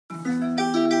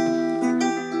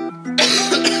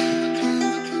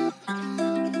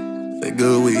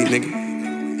good weed, nigga.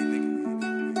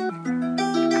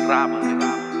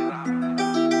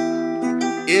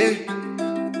 Yeah.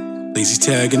 Lazy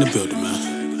Tag in the building, man.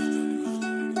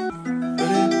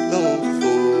 Long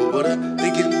for what I'm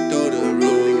thinking through the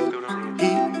roof.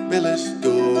 Heat Miller's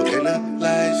door and the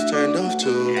lights turned off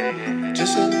too.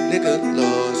 Just a nigga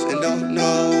lost and don't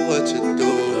know what to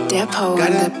do. Depot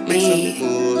Gotta on the make some beat.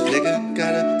 moves, nigga.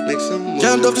 Gotta make some moves.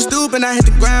 Jumped off the stoop and I hit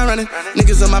the ground running.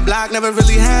 Niggas on my block never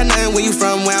really had nothing. When you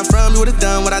from where I'm from, you would've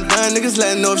done what I done. Niggas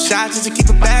letting off shots just to keep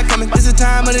it back coming. This the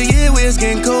time of the year where it's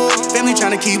getting cold. Family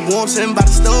trying to keep warm, sitting by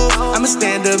the stove. I'm a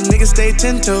stand up nigga, stay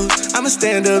 10 toes. I'm a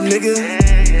stand up nigga.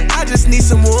 I just need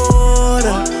some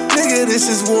water. Nigga, this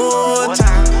is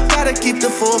wartime. Gotta keep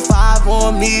the 4-5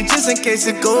 on me just in case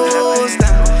it goes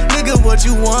down. Nigga, what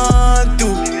you want to?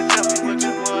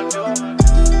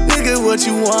 Nigga, what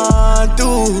you want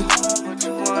to?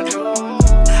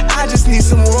 I just need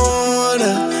some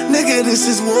water. Nigga, this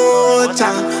is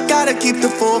wartime. Gotta keep the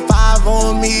 4-5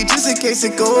 on me just in case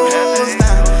it goes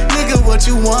down. Nigga, what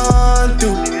you want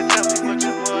to?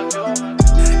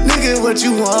 Nigga, what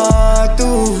you want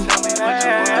to?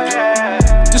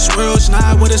 This world's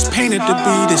not what it's painted to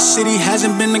be. This city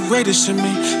hasn't been the greatest to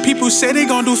me. People say they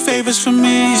gon' do favors for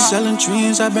me. Selling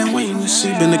dreams I've been waiting to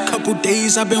see. Been a couple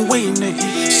days I've been waiting to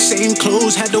eat. Same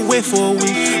clothes, had to wear for a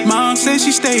week. Mom said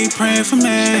she stayed praying for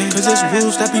me, cause there's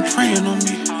wolves that be preying on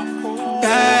me.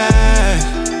 Yeah.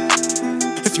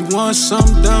 If you want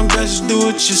something done, best do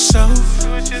it yourself.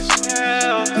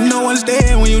 No one's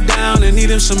there when you down and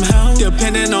needing some help.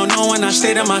 Depending on knowing I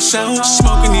stay to myself.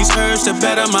 Smoking these herbs to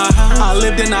better my health. I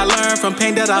lived and I learned from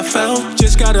pain that I felt.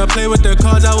 Just gotta play with the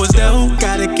cards I was dealt.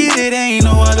 Gotta get it, ain't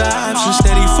no other option.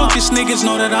 Steady focused niggas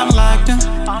know that I'm locked in.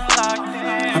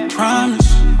 I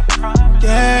promise.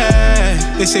 Yeah,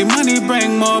 they say money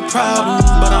bring more problems,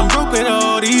 but I'm broke with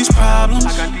all these problems.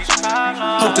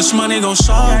 Hope this money gon'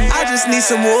 solve it. I just need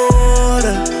some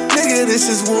water. Nigga, this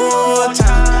is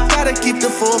wartime. Gotta keep the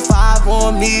 4-5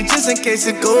 on me just in case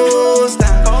it goes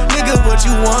down. Nigga, what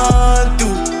you want to?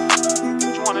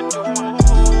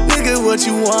 Nigga, what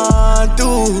you want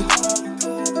to?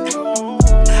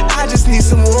 I just need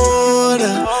some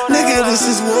water. Nigga, this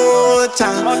is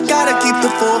wartime. Gotta keep the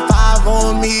 4-5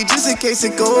 on me just in case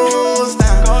it goes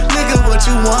down. Nigga, what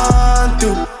you want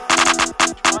to?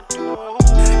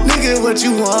 Nigga, what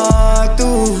you want to?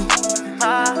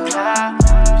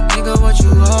 Nigga, what you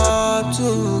up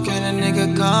to? Can a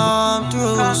nigga come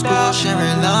through? School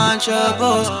sharing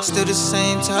Lunchables, still the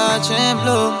same touch and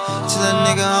blue. Till a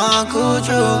nigga Uncle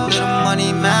Drew, little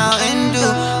money Mountain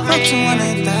Dew. Up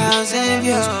 200,000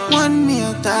 views,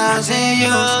 1,000,000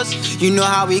 views. You know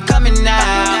how we coming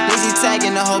now. Lazy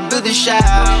tagging the whole building shout.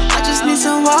 I just need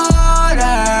some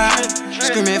water.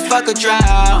 Screaming fuck a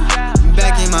drought.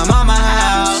 Back in my mama's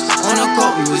house, on the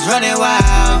court we was running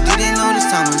wild. Didn't know this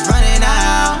time was running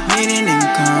out. Made an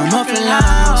income off the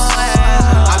lounge.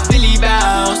 I Billy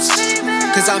bounce,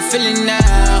 cause I'm feeling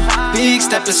now. Big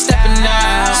stepper stepping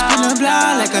out. Spin a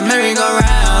block like a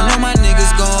merry-go-round. All my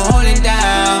niggas gon' hold it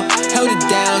down. Held it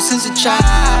down since a child.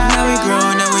 Now we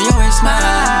grown and we always smile.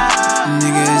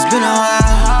 Nigga, it's been a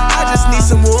while. I just need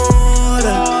some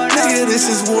water. Nigga, this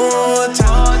is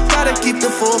wartime. Gotta keep the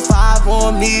 4-5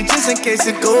 on me just in case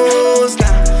it goes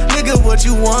down. Nigga, what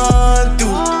you want to?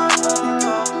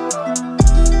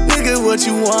 Nigga, what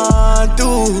you want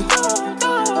to?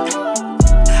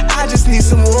 I just need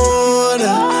some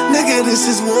water. Nigga, this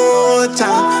is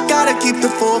wartime. Gotta keep the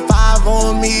 4-5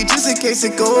 on me just in case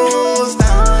it goes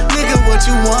down. Nigga, what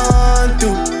you want to?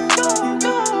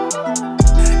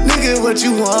 Nigga, what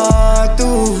you want to?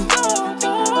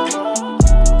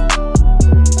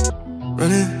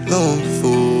 Running low on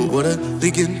food, water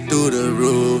leaking through the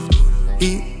roof.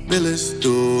 Heat Miller's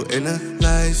door and the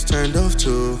lights turned off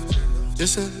too.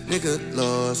 Just a nigga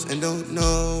lost and don't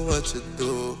know what to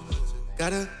do.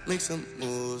 Gotta make some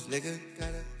moves, nigga,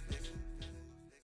 gotta